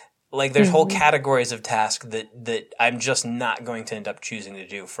reasons. Like there's whole categories of tasks that I'm just not going to end up choosing to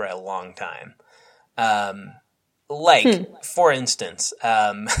do for a long time. For instance,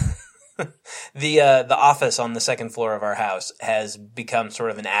 the office on the second floor of our house has become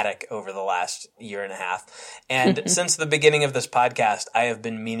sort of an attic over the last year and a half. And since the beginning of this podcast, I have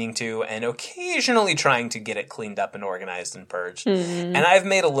been meaning to and occasionally trying to get it cleaned up and organized and purged. And I've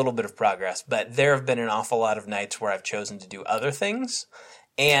made a little bit of progress, but there have been an awful lot of nights where I've chosen to do other things.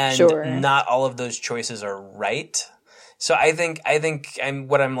 And not all of those choices are right. So I think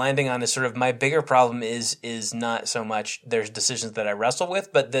what I'm landing on is sort of my bigger problem is not so much there's decisions that I wrestle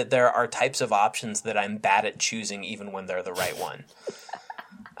with, but that there are types of options that I'm bad at choosing even when they're the right one.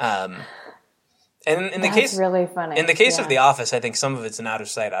 And in the case really funny. In the case of The Office, I think some of it's an out of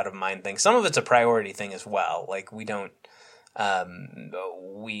sight, out of mind thing. Some of it's a priority thing as well. Like we don't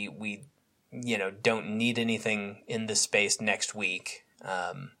we you know, don't need anything in this space next week.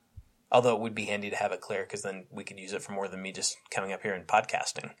 Although it would be handy to have it clear because then we could use it for more than me just coming up here and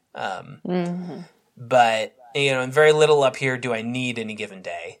podcasting. But, you know, and very little up here do I need any given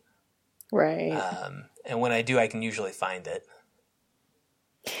day. Right. And when I do, I can usually find it.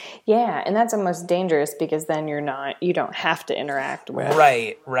 Yeah, and that's almost dangerous because then you don't have to interact with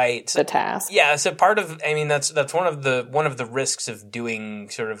right the task. Yeah, so that's one of the risks of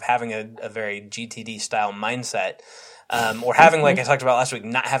doing sort of having a very GTD style mindset, or having, like I talked about last week,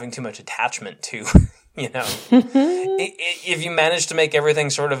 not having too much attachment to, if you manage to make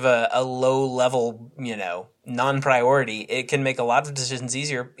everything sort of a low level, non-priority, it can make a lot of decisions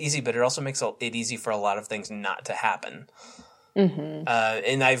easy, but it also makes it easy for a lot of things not to happen. Mm-hmm.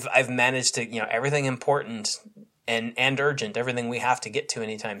 And I've managed to, everything important and urgent, everything we have to get to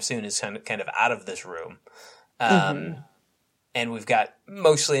anytime soon is kind of out of this room. And we've got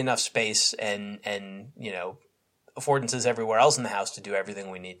mostly enough space and affordances everywhere else in the house to do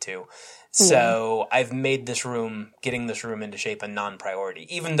everything we need to. So I've made getting this room into shape, a non-priority,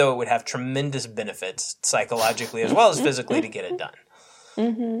 even though it would have tremendous benefits psychologically as well as physically to get it done.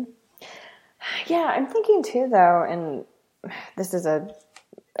 Mm-hmm. Yeah, I'm thinking too, though, and this is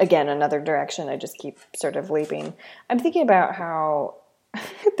again another direction I just keep sort of leaping. I'm thinking about how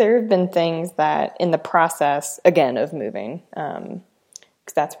there have been things that in the process, again, of moving,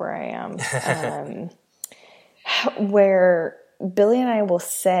 because that's where I am, where Billy and I will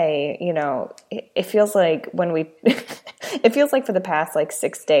say, it feels like it feels like for the past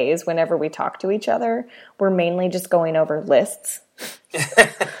 6 days, whenever we talk to each other, we're mainly just going over lists.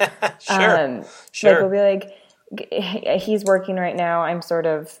 Sure. We'll be like, he's working right now. I'm sort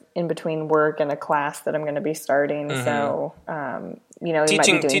of in between work and a class that I'm going to be starting. Mm-hmm. So, he might be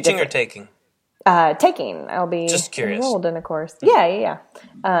doing teaching or taking? Taking. I'll be just curious. Enrolled in a course.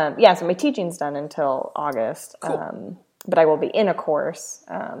 Mm-hmm. Yeah. So my teaching's done until August. Cool. But I will be in a course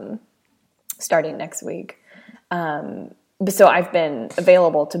starting next week. So I've been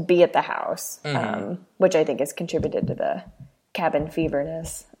available to be at the house, which I think has contributed to the cabin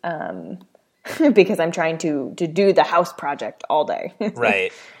feverness. Because I'm trying to do the house project all day.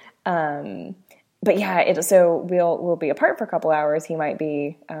 Right. But yeah, so we'll be apart for a couple hours. He might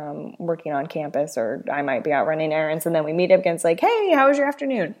be working on campus, or I might be out running errands, and then we meet up again. It's like, hey, how was your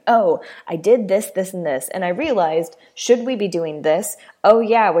afternoon? Oh, I did this, this, and this, and I realized, should we be doing this? Oh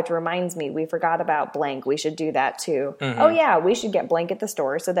yeah, which reminds me, we forgot about blank. We should do that too. Mm-hmm. Oh yeah, we should get blank at the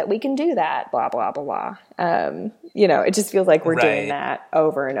store so that we can do that. Blah blah blah blah. It just feels like we're doing that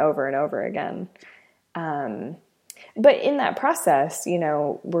over and over and over again. But in that process,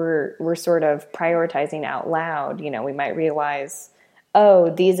 we're sort of prioritizing out loud. We might realize, oh,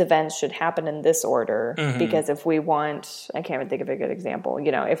 these events should happen in this order, because if we want, I can't even think of a good example.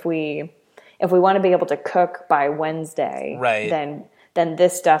 If we want to be able to cook by Wednesday, right, then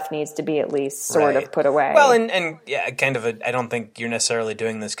this stuff needs to be at least sort of put away. Well, and yeah, I don't think you're necessarily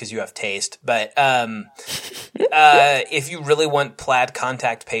doing this because you have taste, but if you really want plaid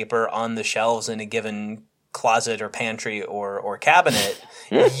contact paper on the shelves in a given closet or pantry or cabinet,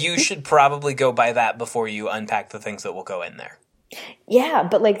 you should probably go buy that before you unpack the things that will go in there. Yeah,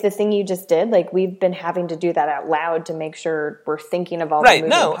 but the thing you just did, we've been having to do that out loud to make sure we're thinking of all the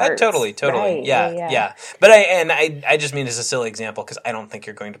moving parts. Totally. Right, yeah. But I just mean as a silly example, because I don't think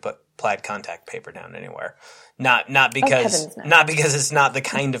you're going to put plaid contact paper down anywhere. Not because it's not the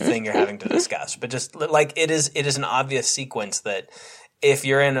kind of thing you're having to discuss, but just it is an obvious sequence that if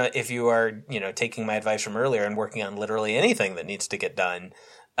you are taking my advice from earlier and working on literally anything that needs to get done,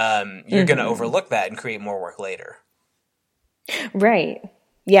 you're going to overlook that and create more work later. Right.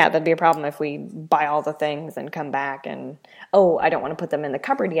 Yeah, that'd be a problem if we buy all the things and come back and, I don't want to put them in the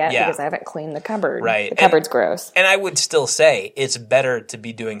cupboard yet because I haven't cleaned the cupboard. Right. The cupboard's gross. And I would still say it's better to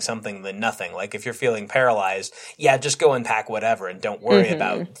be doing something than nothing. If you're feeling paralyzed, just go and pack whatever and don't worry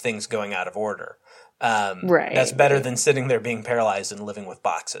about things going out of order. Right. That's better than sitting there being paralyzed and living with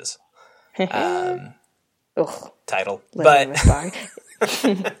boxes. Title.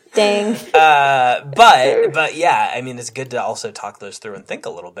 Dang. But yeah, it's good to also talk those through and think a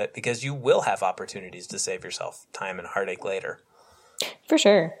little bit, because you will have opportunities to save yourself time and heartache later. For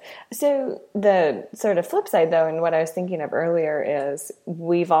sure. So the sort of flip side, though, and what I was thinking of earlier is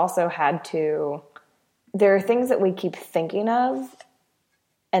we've also had to, there are things that we keep thinking of,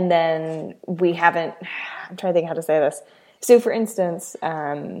 and then we haven't, I'm trying to think how to say this. So for instance,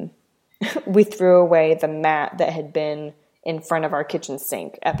 we threw away the mat that had been in front of our kitchen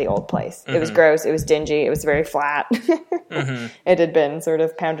sink at the old place. Mm-hmm. It was gross. It was dingy. It was very flat. It had been sort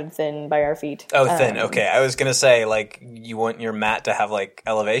of pounded thin by our feet. Oh, thin. Okay. I was going to say, you want your mat to have,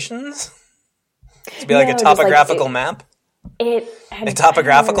 elevations? To be a topographical map? A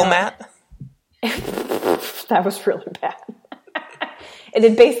topographical mat? That was really bad. It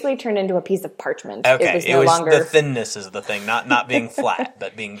had basically turned into a piece of parchment. Okay, it was longer the thinness is the thing, not being flat,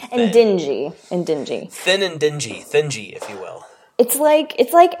 but being thin. and dingy. Thin and dingy, if you will. It's like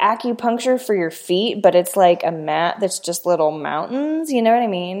acupuncture for your feet, but it's like a mat that's just little mountains. You know what I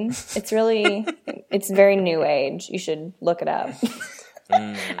mean? It's really, it's very new age. You should look it up.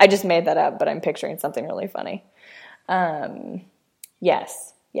 I just made that up, but I'm picturing something really funny.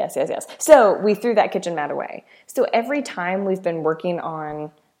 Yes. So we threw that kitchen mat away. So every time we've been working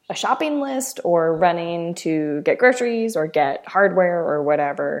on a shopping list or running to get groceries or get hardware or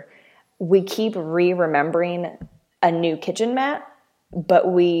whatever, we keep remembering a new kitchen mat,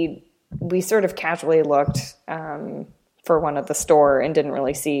 but we sort of casually looked for one at the store and didn't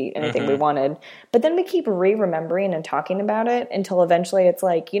really see anything we wanted. But then we keep remembering and talking about it until eventually it's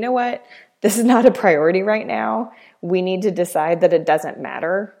like, you know what? This is not a priority right now. We need to decide that it doesn't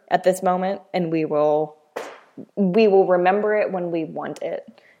matter at this moment, and we will remember it when we want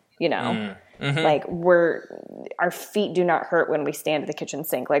it, you know? Like our feet do not hurt when we stand at the kitchen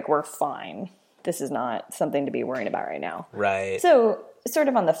sink. Like, we're fine. This is not something to be worrying about right now. Right. So sort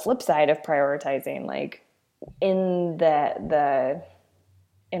of on the flip side of prioritizing, like in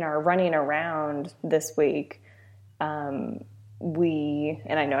our running around this week, and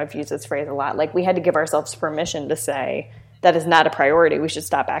I know I've used this phrase a lot, like we had to give ourselves permission to say that is not a priority. We should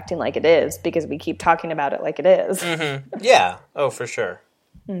stop acting like it is because we keep talking about it like it is. Yeah. Oh, for sure.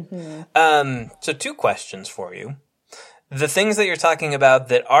 So 2 questions for you. The things that you're talking about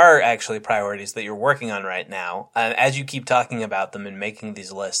that are actually priorities that you're working on right now, as you keep talking about them and making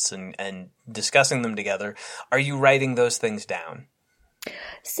these lists and discussing them together, are you writing those things down?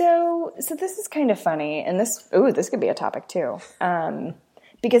 So this is kind of funny, and this could be a topic too,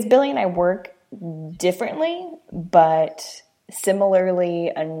 because Billy and I work differently, but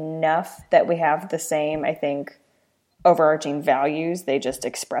similarly enough that we have the same, I think, overarching values. They just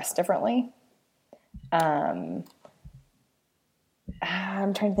express differently.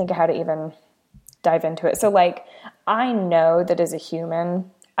 I'm trying to think of how to even dive into it. So, like, I know that as a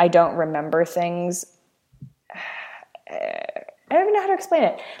human, I don't remember things. I don't even know how to explain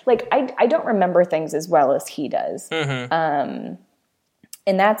it. Like, I don't remember things as well as he does. And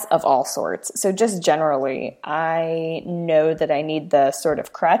that's of all sorts. So just generally, I know that I need the sort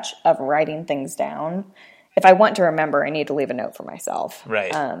of crutch of writing things down. If I want to remember, I need to leave a note for myself.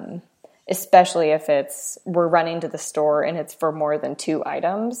 Right. Especially if we're running to the store and it's for more than 2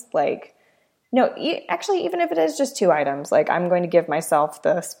 items. Like, no, actually, even if it is just 2 items, like, I'm going to give myself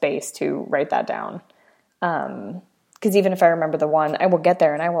the space to write that down. Because even if I remember the one, I will get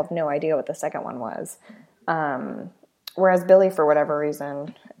there and I will have no idea what the second one was. Whereas Billy, for whatever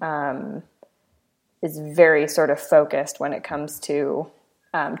reason, is very sort of focused when it comes to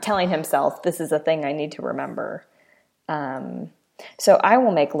telling himself, this is a thing I need to remember. So I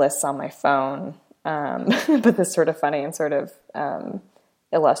will make lists on my phone, but this is sort of funny and sort of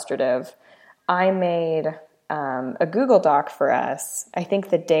illustrative. I made a Google Doc for us, I think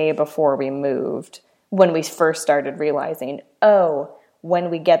the day before we moved, when we first started realizing, when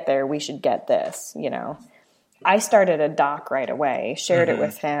we get there, we should get this, you know. I started a doc right away, shared it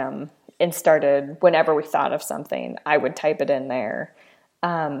with him, and started, whenever we thought of something, I would type it in there.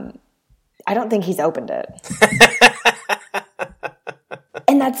 I don't think he's opened it.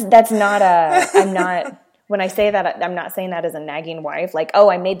 And that's not I'm not, when I say that, I'm not saying that as a nagging wife, like,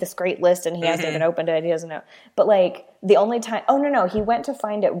 I made this great list and he hasn't even opened it, he doesn't know. But like, the only time, no, he went to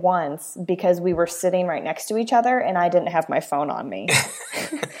find it once because we were sitting right next to each other and I didn't have my phone on me.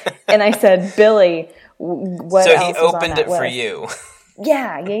 And I said, Billy, what so else he is on opened that it for list? you.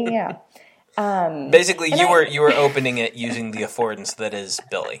 Yeah. Basically, you were opening it using the affordance that is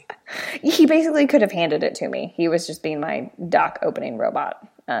Billy. He basically could have handed it to me. He was just being my doc opening robot.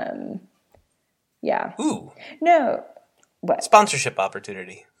 Yeah. Ooh. No. What? Sponsorship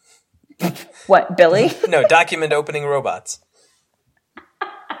opportunity. What, Billy? No, document opening robots.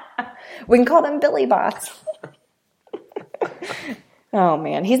 We can call them Billy bots. Oh,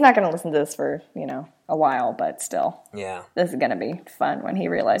 man. He's not going to listen to this for, a while, but still. Yeah. This is going to be fun when he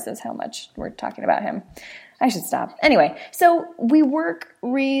realizes how much we're talking about him. I should stop. Anyway, so we work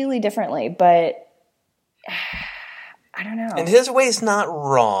really differently, but I don't know. And his way's not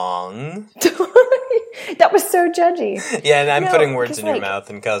wrong. That was so judgy. Yeah, and I'm putting words in your mouth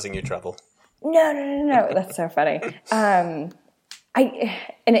and causing you trouble. No. That's so funny. And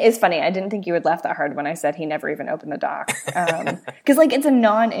it is funny. I didn't think you would laugh that hard when I said he never even opened the doc. Because, it's a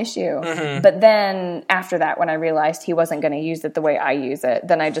non-issue. Mm-hmm. But then after that, when I realized he wasn't going to use it the way I use it,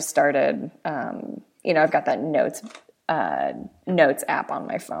 then I just started, I've got that notes app on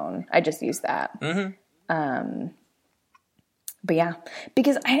my phone. I just use that. Mm-hmm. But yeah,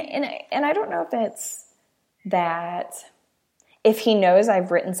 because I don't know if it's that if he knows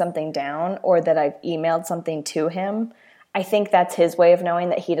I've written something down or that I've emailed something to him, I think that's his way of knowing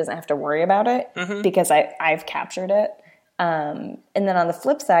that he doesn't have to worry about it because I've captured it. And then on the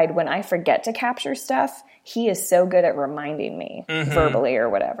flip side, when I forget to capture stuff, he is so good at reminding me verbally or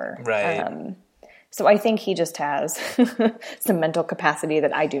whatever. Right. So I think he just has some mental capacity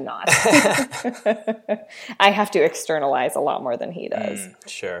that I do not. I have to externalize a lot more than he does.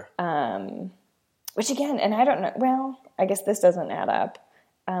 Sure. Which again, and I don't know, well, I guess this doesn't add up.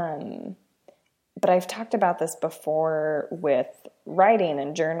 But I've talked about this before with writing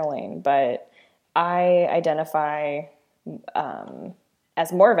and journaling, but I identify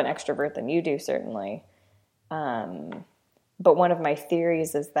as more of an extrovert than you do, certainly. But one of my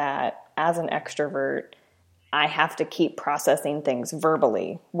theories is that as an extrovert, I have to keep processing things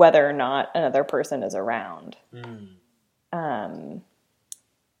verbally, whether or not another person is around.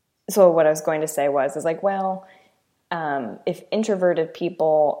 So what I was going to say is like, well, if introverted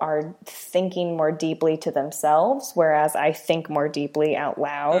people are thinking more deeply to themselves, whereas I think more deeply out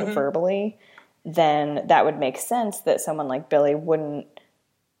loud verbally, then that would make sense that someone like Billy wouldn't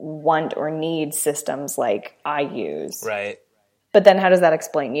want or need systems like I use. Right. But then how does that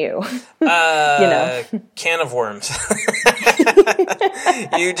explain you? Can of worms.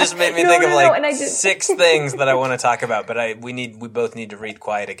 You just made me think of 6 things that I want to talk about, but we both need to read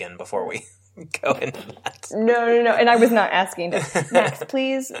Quiet again before we go into that. No. And I was not asking. Max,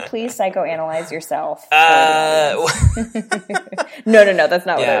 please psychoanalyze yourself. No, that's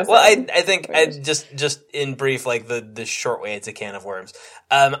not what I was saying. Well, I think just in brief, like the short way, it's a can of worms.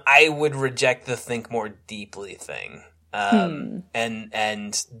 I would reject the think more deeply thing. And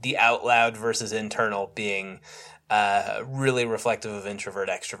the out loud versus internal being really reflective of introvert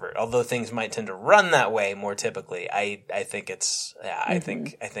extrovert. Although things might tend to run that way more typically, I think it's I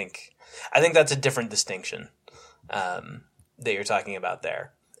think that's a different distinction that you're talking about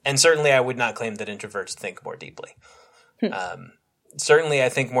there. And certainly, I would not claim that introverts think more deeply. Certainly, I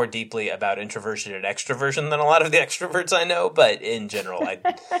think more deeply about introversion and extroversion than a lot of the extroverts I know. But in general,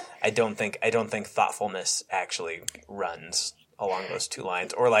 I don't think thoughtfulness actually runs along those two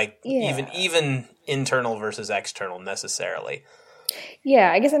lines, or even internal versus external necessarily.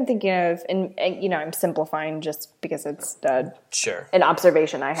 Yeah, I guess I'm thinking of, and I'm simplifying just because it's sure an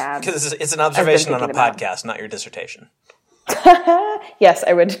observation I have. Because it's an observation on a podcast, not your dissertation. Yes,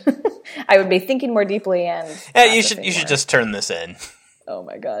 I would. I would be thinking more deeply, and you should just turn this in. Oh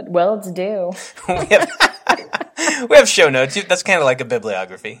my god! Well, it's due. we have show notes. That's kind of like a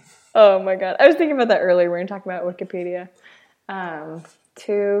bibliography. Oh my god! I was thinking about that earlier when we were talking about Wikipedia.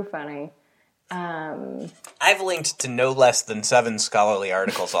 Too funny. I've linked to no less than 7 scholarly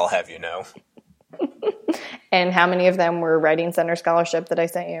articles. I'll have you know. And how many of them were Writing Center scholarship that I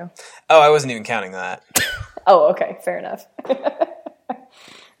sent you? Oh, I wasn't even counting that. Oh, okay. Fair enough.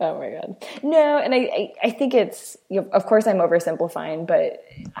 Oh, my God. No, and I think it's, of course I'm oversimplifying, but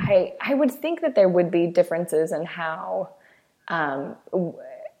I would think that there would be differences in how, or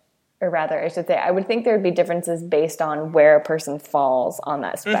rather, I should say, I would think there would be differences based on where a person falls on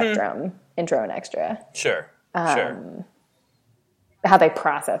that spectrum, intro and extra. Sure. Sure. How they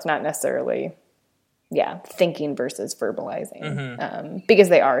process, not necessarily, thinking versus verbalizing. Because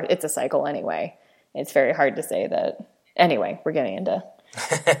it's a cycle anyway. It's very hard to say that. Anyway, we're getting into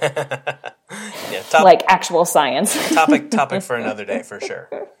actual science. topic for another day for sure.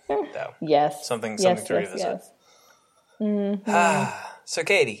 Though. Yes. Something to revisit. Yes. So,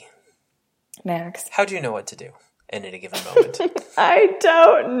 Katie. Max. How do you know what to do in any given moment? I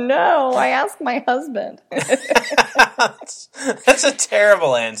don't know. I ask my husband. That's a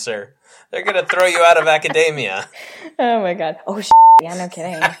terrible answer. They're going to throw you out of academia. Oh, my God. Oh, yeah, no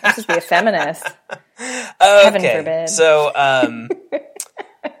kidding. I'm supposed to be a feminist. Okay. Heaven forbid. So,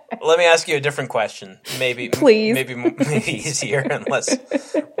 let me ask you a different question. Maybe, please. Maybe easier and less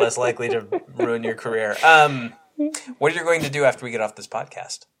likely to ruin your career. What are you going to do after we get off this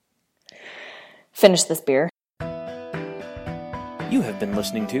podcast? Finish this beer. You have been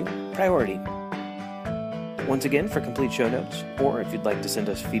listening to Priority. Once again, for complete show notes, or if you'd like to send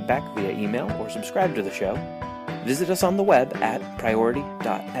us feedback via email or subscribe to the show, visit us on the web at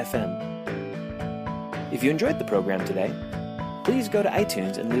priority.fm. If you enjoyed the program today, please go to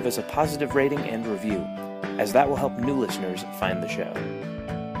iTunes and leave us a positive rating and review, as that will help new listeners find the show.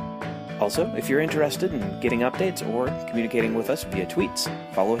 Also, if you're interested in getting updates or communicating with us via tweets,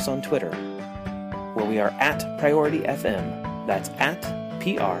 follow us on Twitter, where we are at PriorityFM. That's at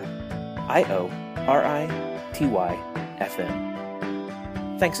PRIORITYFM.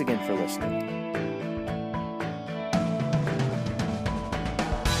 Thanks again for listening.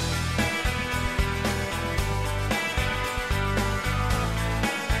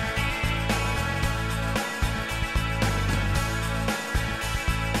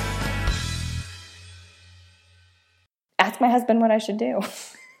 ask my husband what I should do.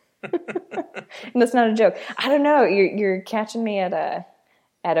 And that's not a joke. I don't know. You're catching me at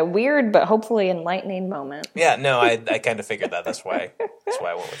a weird but hopefully enlightening moment. Yeah, no, I kind of figured that. That's why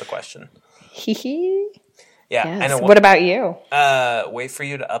I went with the question. Hee. Yeah, Yes. I know. What about you? Wait for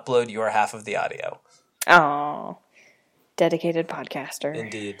you to upload your half of the audio. Oh, dedicated podcaster.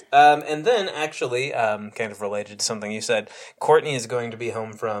 Indeed. And then, actually, kind of related to something you said, Courtney is going to be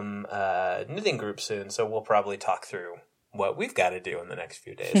home from knitting group soon, so we'll probably talk through what we've got to do in the next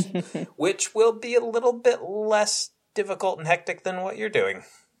few days, which will be a little bit less difficult and hectic than what you're doing.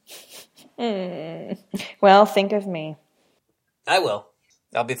 Well, think of me. I will.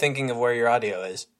 I'll be thinking of where your audio is.